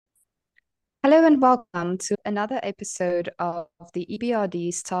Hello and welcome to another episode of the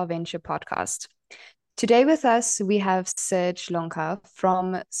EBRD Star Venture podcast. Today with us, we have Serge Loncar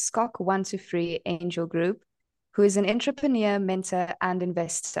from SCOC 123 Angel Group, who is an entrepreneur, mentor, and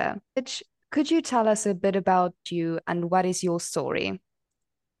investor. Serge, could you tell us a bit about you and what is your story?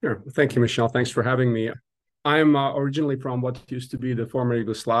 Sure. Thank you, Michelle. Thanks for having me. I'm originally from what used to be the former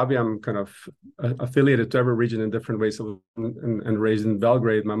Yugoslavia. I'm kind of affiliated to every region in different ways and raised in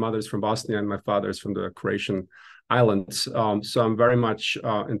Belgrade. My mother's from Bosnia and my father's from the Croatian islands. So I'm very much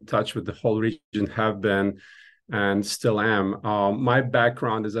in touch with the whole region, have been and still am. My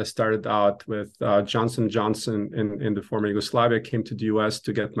background is I started out with Johnson Johnson in the former Yugoslavia, came to the US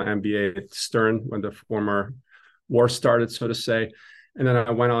to get my MBA at Stern when the former war started, so to say. And then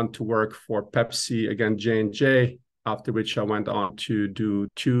I went on to work for Pepsi, again, J&J, after which I went on to do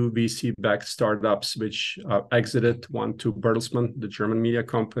two VC-backed startups, which exited, one to Bertelsmann, the German media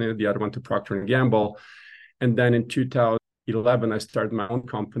company, the other one to Procter & Gamble. And then in 2011, I started my own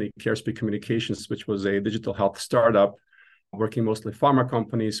company, CareSpeak Communications, which was a digital health startup, working mostly pharma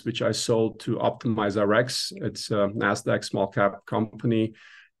companies, which I sold to Optimize RX. It's a NASDAQ small cap company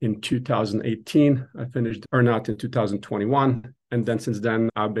in 2018. I finished earnout in 2021. And then since then,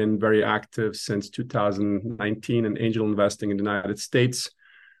 I've been very active since 2019 in angel investing in the United States.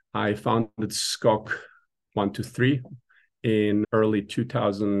 I founded SCOC 123 in early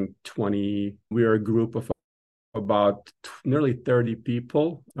 2020. We are a group of about nearly 30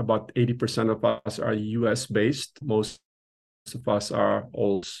 people. About 80% of us are US based. Most of us are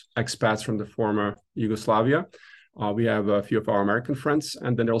all expats from the former Yugoslavia. We have a few of our American friends,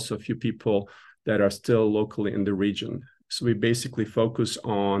 and then also a few people that are still locally in the region. So we basically focus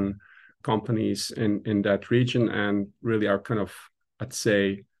on companies in that region, and really our kind of, I'd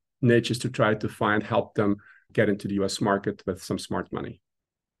say, niche is to try to help them get into the US market with some smart money.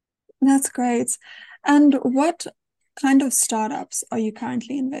 That's great. And what kind of startups are you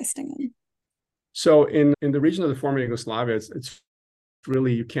currently investing in? So in the region of the former Yugoslavia, it's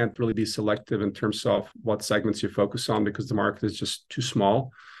really, you can't really be selective in terms of what segments you focus on because the market is just too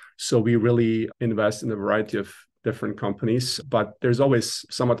small. So we really invest in a variety of different companies, but there's always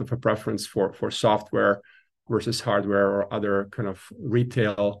somewhat of a preference for software versus hardware or other kind of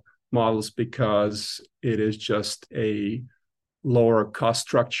retail models because it is just a lower cost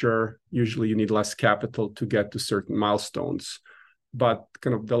structure. Usually you need less capital to get to certain milestones. But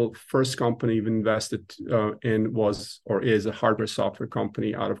kind of the first company we invested in was or is a hardware software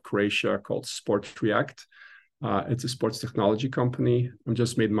company out of Croatia called Sport React. It's a sports technology company. I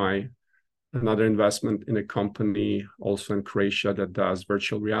just made another investment in a company also in Croatia that does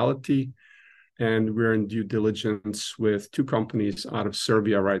virtual reality. And we're in due diligence with two companies out of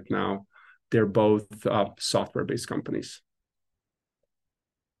Serbia right now. They're both software-based companies.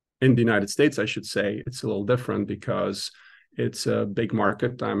 In the United States, I should say, it's a little different because it's a big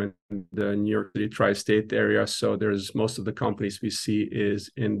market. I'm in the New York City tri-state area. So there's most of the companies we see is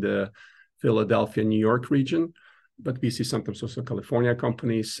in the Philadelphia, New York region. But we see sometimes also California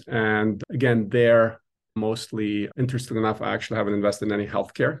companies. And again, they're mostly, interesting enough, I actually haven't invested in any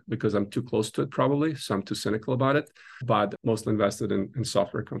healthcare because I'm too close to it probably. So I'm too cynical about it, but mostly invested in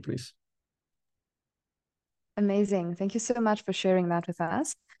software companies. Amazing. Thank you so much for sharing that with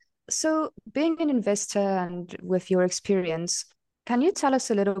us. So, being an investor and with your experience, can you tell us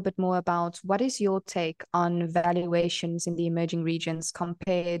a little bit more about what is your take on valuations in the emerging regions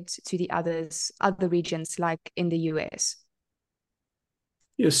compared to the other regions like in the US?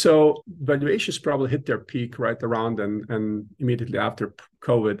 Yeah, so valuations probably hit their peak right around and immediately after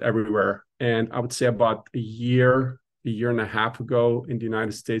COVID everywhere. And I would say about a year and a half ago in the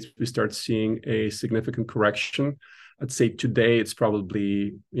United States, we start seeing a significant correction. I'd say today it's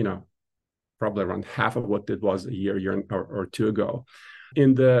probably, probably around half of what it was a year or two ago.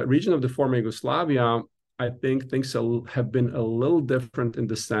 In the region of the former Yugoslavia, I think things have been a little different in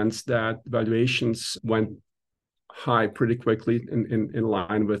the sense that valuations went high pretty quickly in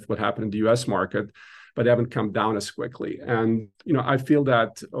line with what happened in the US market, but they haven't come down as quickly. And, I feel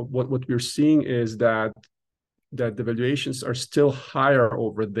that what we're seeing is that the valuations are still higher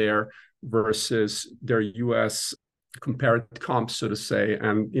over there versus their US compared comps, so to say.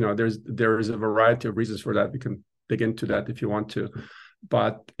 And there is a variety of reasons for that. We can dig into that if you want to.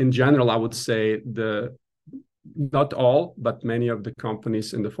 But in general, I would say not all, but many of the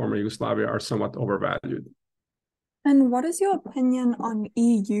companies in the former Yugoslavia are somewhat overvalued. And what is your opinion on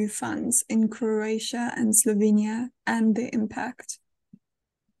EU funds in Croatia and Slovenia and the impact?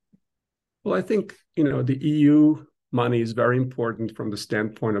 Well, I think, the EU money is very important from the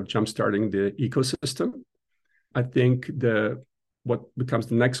standpoint of jumpstarting the ecosystem. I think the what becomes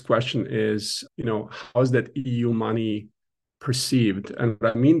the next question is, how is that EU money perceived? And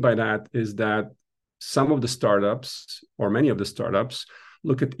what I mean by that is that some of the startups, or many of the startups,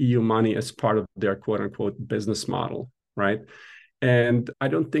 look at EU money as part of their quote unquote business model, right? And I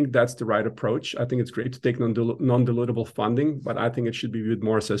don't think that's the right approach. I think it's great to take non-dilutable funding, but I think it should be viewed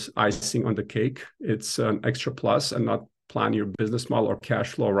more as icing on the cake. It's an extra plus, and not plan your business model or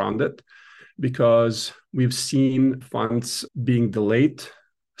cash flow around it, because we've seen funds being delayed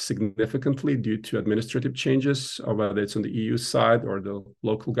significantly due to administrative changes, or whether it's on the EU side or the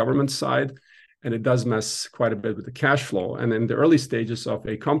local government side. And it does mess quite a bit with the cash flow. And in the early stages of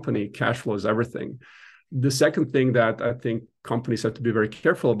a company, cash flow is everything. The second thing that I think companies have to be very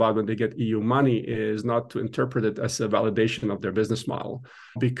careful about when they get EU money is not to interpret it as a validation of their business model,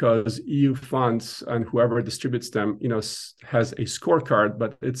 because EU funds and whoever distributes them, has a scorecard,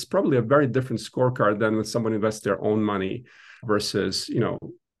 but it's probably a very different scorecard than when someone invests their own money versus,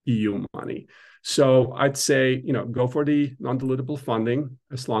 EU money. So I'd say, go for the non-dilutable funding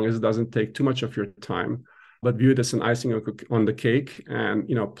as long as it doesn't take too much of your time, but view it as an icing on the cake, and,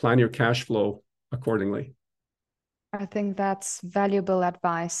 plan your cash flow accordingly. I think that's valuable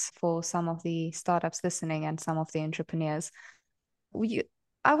advice for some of the startups listening and some of the entrepreneurs.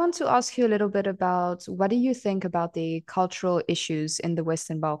 I want to ask you a little bit about, what do you think about the cultural issues in the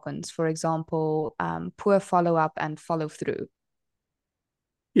Western Balkans? For example, poor follow-up and follow-through.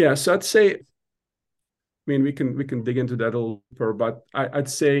 Yeah, so I'd say, we can dig into that a little deeper, but I'd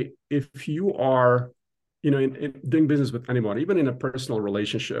say if you are, in doing business with anyone, even in a personal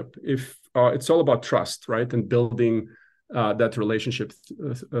relationship, if it's all about trust, right? And building that relationship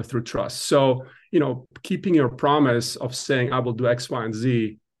through trust. So, keeping your promise of saying, I will do X, Y, and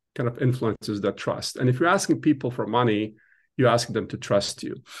Z kind of influences that trust. And if you're asking people for money, you're asking them to trust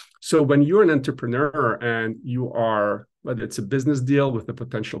you. So when you're an entrepreneur and you are, whether it's a business deal with a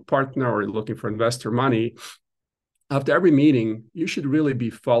potential partner or you're looking for investor money, after every meeting, you should really be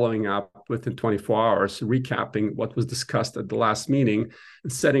following up within 24 hours, recapping what was discussed at the last meeting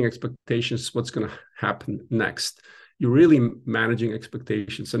and setting expectations, what's going to happen next. You're really managing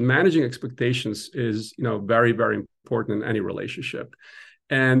expectations, and managing expectations is, very, very important in any relationship.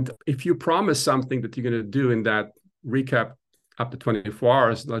 And if you promise something that you're going to do in that recap up to 24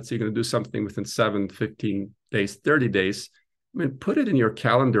 hours, let's say you're going to do something within 7, 15 days, 30 days, put it in your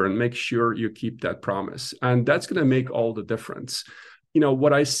calendar and make sure you keep that promise. And that's going to make all the difference.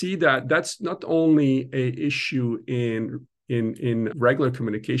 What I see that's not only an issue in regular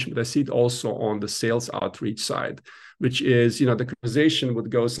communication, but I see it also on the sales outreach side, which is, the conversation would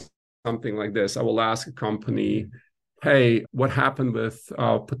go something like this. I will ask a company, hey, what happened with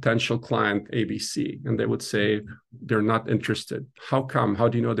potential client ABC? And they would say, they're not interested. How come? How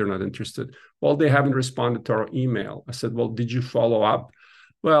do you know they're not interested? Well, they haven't responded to our email. I said, well, did you follow up?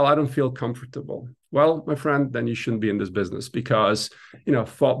 Well, I don't feel comfortable. Well, my friend, then you shouldn't be in this business, because,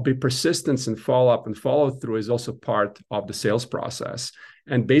 be persistence and follow up and follow through is also part of the sales process.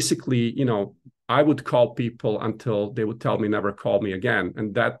 And basically, I would call people until they would tell me, never call me again.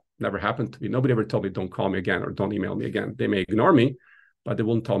 And that never happened to me. Nobody ever told me, don't call me again or don't email me again. They may ignore me, but they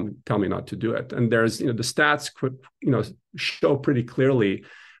won't tell me not to do it. And there's, the stats could, show pretty clearly,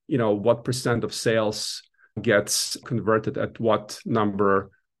 what percent of sales gets converted at what number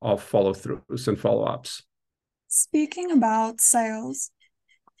of follow-throughs and follow-ups. Speaking about sales,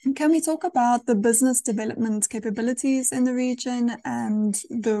 can we talk about the business development capabilities in the region and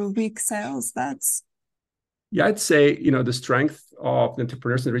the weak sales that's... Yeah, I'd say, the strength of the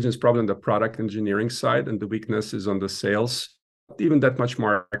entrepreneurs in the region is probably on the product engineering side, and the weakness is on the sales, not even that much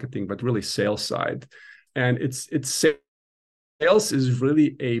marketing, but really sales side. And it's sales is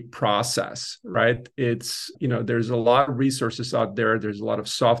really a process, right? It's, there's a lot of resources out there. There's a lot of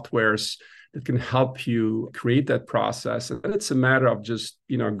softwares that can help you create that process. And it's a matter of just,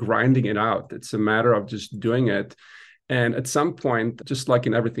 grinding it out. It's a matter of just doing it. And at some point, just like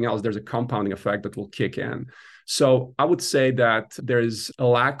in everything else, there's a compounding effect that will kick in. So I would say that there's a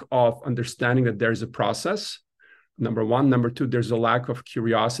lack of understanding that there's a process. Number one. Number two, there's a lack of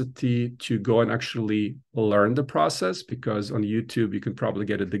curiosity to go and actually learn the process, because on YouTube, you can probably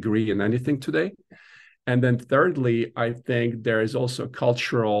get a degree in anything today. And then thirdly, I think there is also a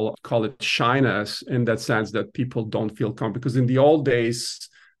cultural, call it shyness, in that sense that people don't feel comfortable. Because in the old days,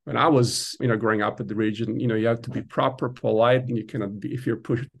 when I was, growing up in the region, you have to be proper, polite, and you cannot be, if you're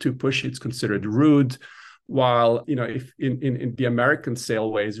too pushy, it's considered rude. While, if in the American sale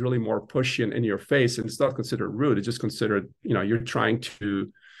way is really more pushy and in your face, and it's not considered rude, it's just considered, you're trying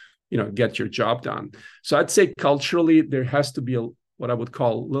to, get your job done. So I'd say culturally, there has to be what I would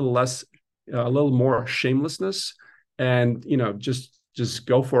call a little more shamelessness and, just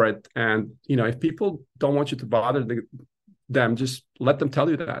go for it. And, if people don't want you to bother them, just let them tell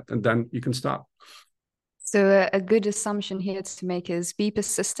you that, and then you can stop. So a good assumption here to make is be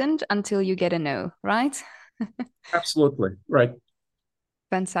persistent until you get a no, right? Absolutely. Right.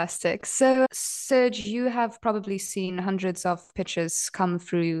 Fantastic. So, Serge, you have probably seen hundreds of pitches come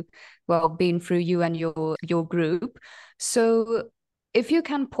through, well, been through you and your group. So, if you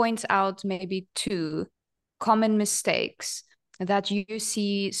can point out maybe two common mistakes that you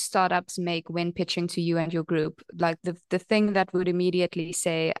see startups make when pitching to you and your group, like the thing that would immediately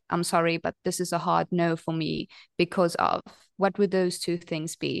say, I'm sorry, but this is a hard no for me because of, what would those two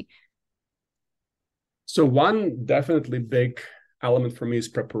things be? So one definitely big element for me is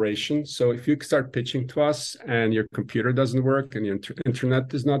preparation. So if you start pitching to us and your computer doesn't work and your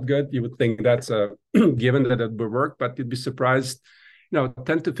internet is not good, you would think that's a given that it would work, but you'd be surprised. 10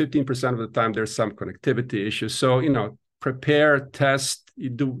 to 15% of the time there's some connectivity issues. So, prepare, test,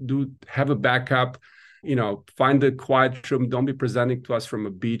 you do have a backup, find a quiet room. Don't be presenting to us from a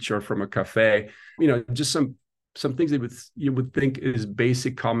beach or from a cafe. Just some things that you would think is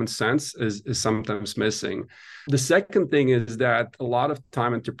basic common sense is sometimes missing. The second thing is that a lot of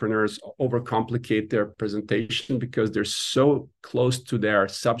time entrepreneurs overcomplicate their presentation because they're so close to their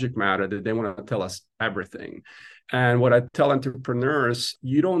subject matter that they want to tell us everything. And what I tell entrepreneurs,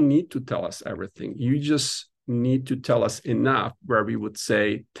 you don't need to tell us everything. You just need to tell us enough where we would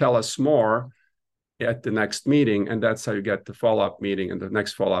say, tell us more at the next meeting. And that's how you get the follow-up meeting and the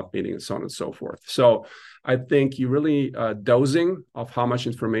next follow-up meeting and so on and so forth. So I think you really dosing of how much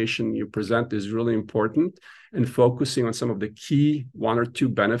information you present is really important, and focusing on some of the key one or two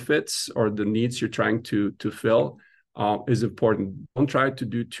benefits or the needs you're trying to fill is important. Don't try to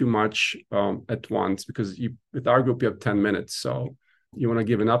do too much at once, because with our group, you have 10 minutes. So you want to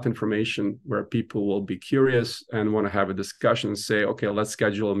give enough information where people will be curious and want to have a discussion and say, okay, let's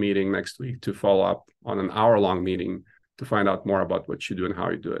schedule a meeting next week to follow up on an hour-long meeting to find out more about what you do and how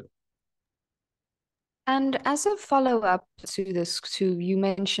you do it. And as a follow-up to this, to you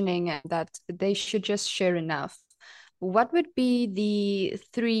mentioning that they should just share enough, what would be the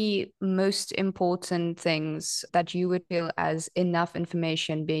three most important things that you would feel as enough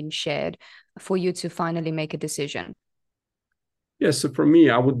information being shared for you to finally make a decision? Yeah, so for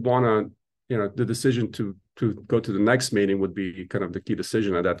me, I would want to, the decision to go to the next meeting would be kind of the key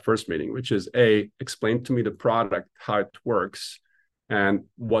decision at that first meeting, which is explain to me the product, how it works, and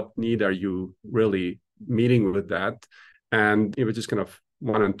what need are you really meeting with that, and just kind of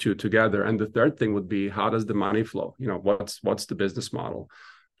one and two together. And the third thing would be, how does the money flow? What's the business model?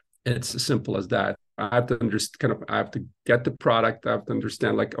 It's as simple as that. I have to understand, I have to get the product. I have to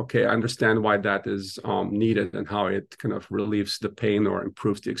understand, okay, I understand why that is needed and how it kind of relieves the pain or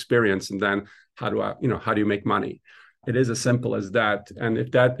improves the experience. And then how do you make money? It is as simple as that. And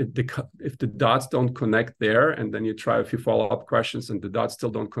if the dots don't connect there, and then you try a few follow-up questions and the dots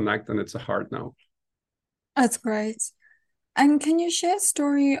still don't connect, then it's a hard no. That's great. And can you share a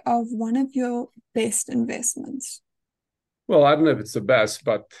story of one of your best investments? Well, I don't know if it's the best,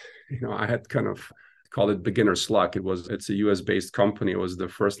 but I had kind of call it beginner's luck. It's a US-based company. It was the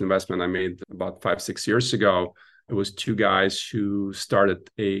first investment I made about 5-6 years ago. It was two guys who started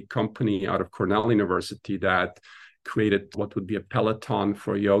a company out of Cornell University that created what would be a Peloton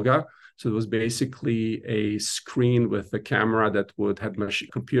for yoga. So it was basically a screen with a camera that would have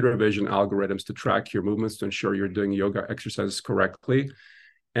computer vision algorithms to track your movements to ensure you're doing yoga exercises correctly.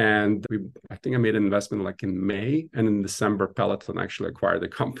 And I think I made an investment in May, and in December, Peloton actually acquired the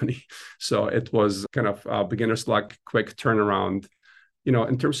company. So it was kind of beginner's luck, quick turnaround.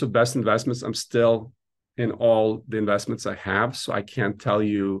 In terms of best investments, I'm still in all the investments I have. So I can't tell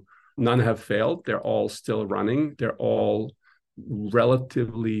you none have failed. They're all still running. They're all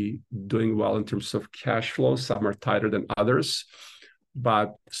relatively doing well in terms of cash flow. Some are tighter than others.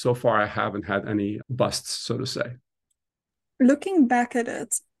 But so far, I haven't had any busts, so to say. Looking back at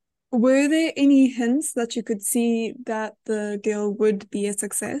it, were there any hints that you could see that the deal would be a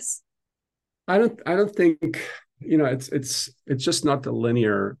success? I don't think, it's just not a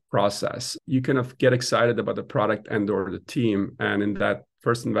linear process. You kind of get excited about the product and or the team. And in that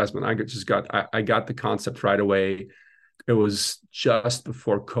first investment, I got the concept right away. It was just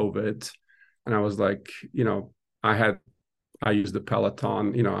before COVID. And I was like, I used the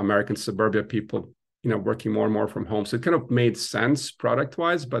Peloton, American suburbia people, working more and more from home. So it kind of made sense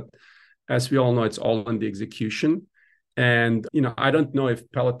product-wise, but as we all know, it's all in the execution. And, I don't know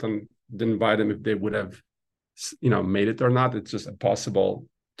if Peloton didn't buy them, if they would have, made it or not. It's just impossible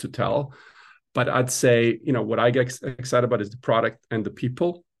to tell. But I'd say, what I get excited about is the product and the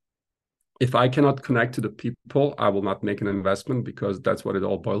people. If I cannot connect to the people, I will not make an investment, because that's what it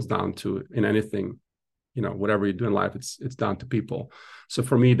all boils down to in anything. Whatever you do in life, it's down to people. So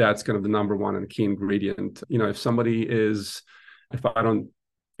for me, that's kind of the number one and key ingredient.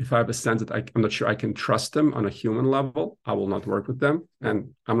 If I have a sense that I'm not sure I can trust them on a human level, I will not work with them.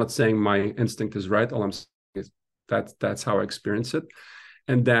 And I'm not saying my instinct is right. All I'm saying is that's how I experience it.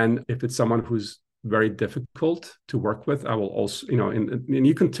 And then if it's someone who's very difficult to work with, I will also, and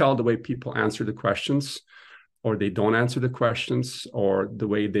you can tell the way people answer the questions, or they don't answer the questions, or the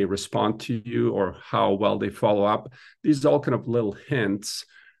way they respond to you, or how well they follow up. These are all kind of little hints.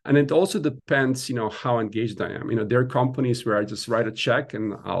 And it also depends, how engaged I am. There are companies where I just write a check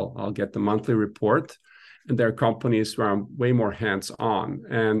and I'll get the monthly report. And there are companies where I'm way more hands-on.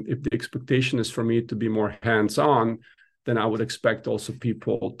 And if the expectation is for me to be more hands-on, then I would expect also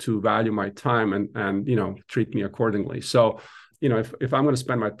people to value my time and treat me accordingly. So, if I'm going to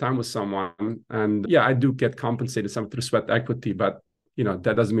spend my time with someone, and yeah, I do get compensated some through sweat equity, but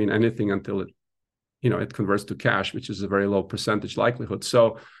that doesn't mean anything until it converts to cash, which is a very low percentage likelihood.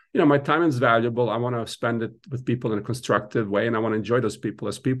 So, my time is valuable. I want to spend it with people in a constructive way, and I want to enjoy those people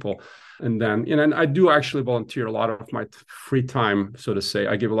as people. And then, and I do actually volunteer a lot of my free time, so to say.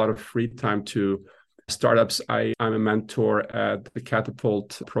 I give a lot of free time to startups. I'm a mentor at the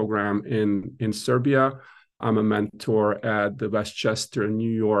Catapult program in Serbia. I'm a mentor at the Westchester,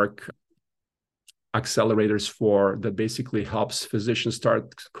 New York accelerators that basically helps physicians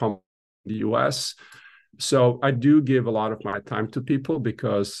start in the US. So I do give a lot of my time to people,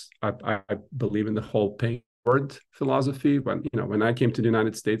 because I believe in the whole paying forward philosophy. When I came to the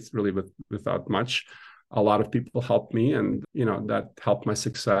United States, really without much, a lot of people helped me, and that helped my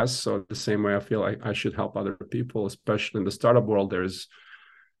success. So the same way I feel I should help other people, especially in the startup world. There's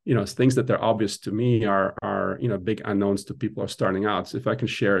things that are obvious to me are big unknowns to people who are starting out. So if I can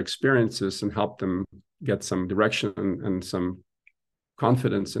share experiences and help them get some direction and some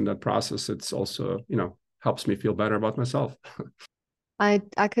confidence in that process, it's also helps me feel better about myself. I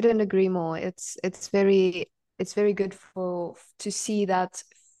couldn't agree more. It's very good to see that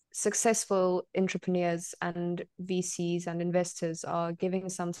successful entrepreneurs and VCs and investors are giving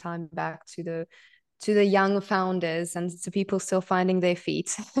some time back to the young founders and to people still finding their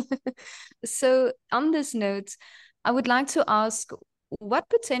feet. So on this note, I would like to ask, what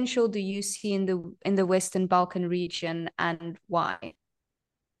potential do you see in the Western Balkan region, and why?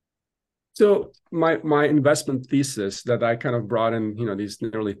 So my investment thesis that I kind of brought in, these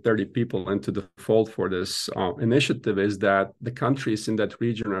nearly 30 people into the fold for this initiative, is that the countries in that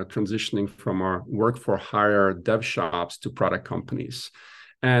region are transitioning from our work for hire dev shops to product companies.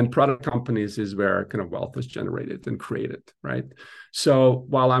 And product companies is where kind of wealth is generated and created, right? So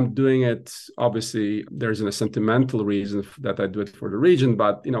while I'm doing it, obviously there's a sentimental reason that I do it for the region.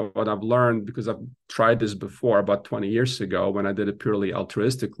 But what I've learned, because I've tried this before about 20 years ago when I did it purely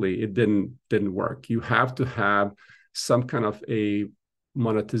altruistically, it didn't work. You have to have some kind of a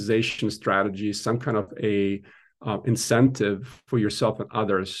monetization strategy, some kind of a incentive for yourself and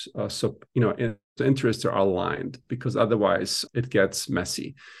others. The interests are aligned, because otherwise it gets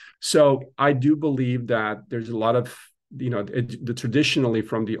messy. So I do believe that there's a lot of, traditionally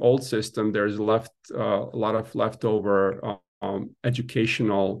from the old system, there's a lot of leftover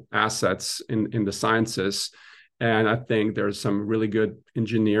educational assets in the sciences. And I think there's some really good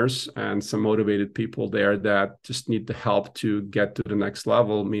engineers and some motivated people there that just need the help to get to the next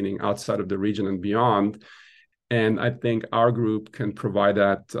level, meaning outside of the region and beyond. And I think our group can provide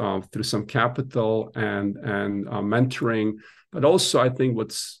that through some capital and mentoring. But also, I think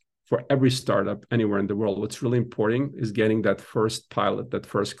what's for every startup anywhere in the world, what's really important is getting that first pilot, that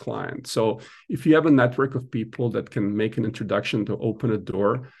first client. So if you have a network of people that can make an introduction to open a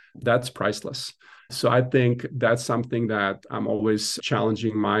door, that's priceless. So I think that's something that I'm always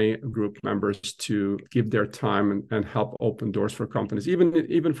challenging my group members to give their time and help open doors for companies,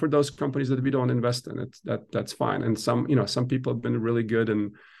 even for those companies that we don't invest in. That's fine. And some people have been really good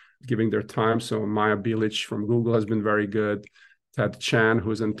in giving their time. So Maya Bilic from Google has been very good. Ted Chan,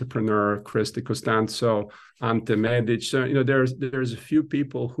 who's an entrepreneur, Chris DiCostanzo, Ante Medic. So there's a few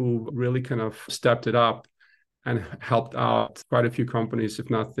people who really kind of stepped it up and helped out quite a few companies, if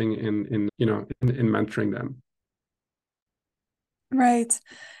nothing, in mentoring them. Right.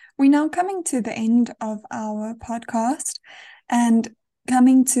 We're now coming to the end of our podcast and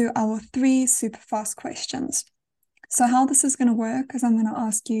coming to our 3 super fast questions. So how this is going to work is I'm going to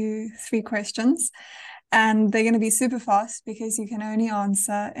ask you 3 questions, and they're going to be super fast because you can only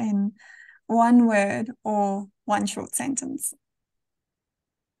answer in 1 word or 1 short sentence.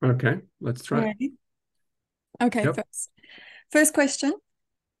 Okay, let's try. Ready? Okay, Yep. first question.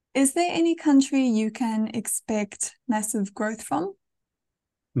 Is there any country you can expect massive growth from?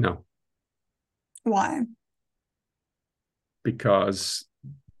 No, Why? because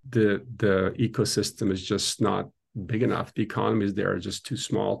the ecosystem is just not big enough. The economies there are just too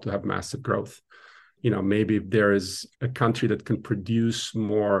small to have massive growth. Maybe if there is a country that can produce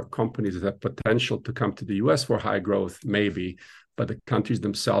more companies that have potential to come to the US for high growth, maybe, but the countries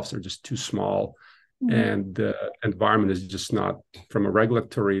themselves are just too small. And the environment is just not, from a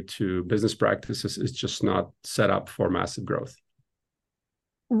regulatory to business practices, it's just not set up for massive growth.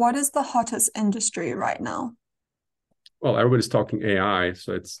 What is the hottest industry right now? Well, everybody's talking AI,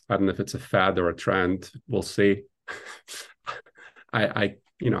 so I don't know if it's a fad or a trend. We'll see. I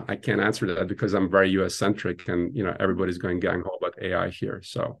can't answer that because I'm very US centric, and everybody's going gang ho about AI here.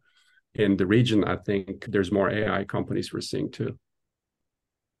 So in the region, I think there's more AI companies we're seeing too.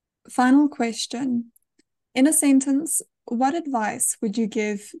 Final question. In a sentence, what advice would you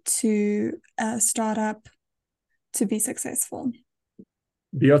give to a startup to be successful?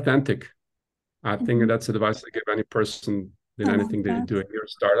 Be authentic. I think that's advice I give any person in anything they do in your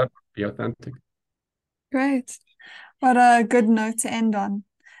startup. Be authentic. Great. What a good note to end on.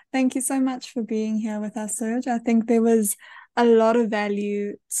 Thank you so much for being here with us, Serge. I think there was a lot of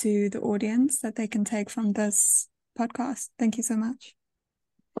value to the audience that they can take from this podcast. Thank you so much.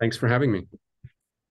 Thanks for having me.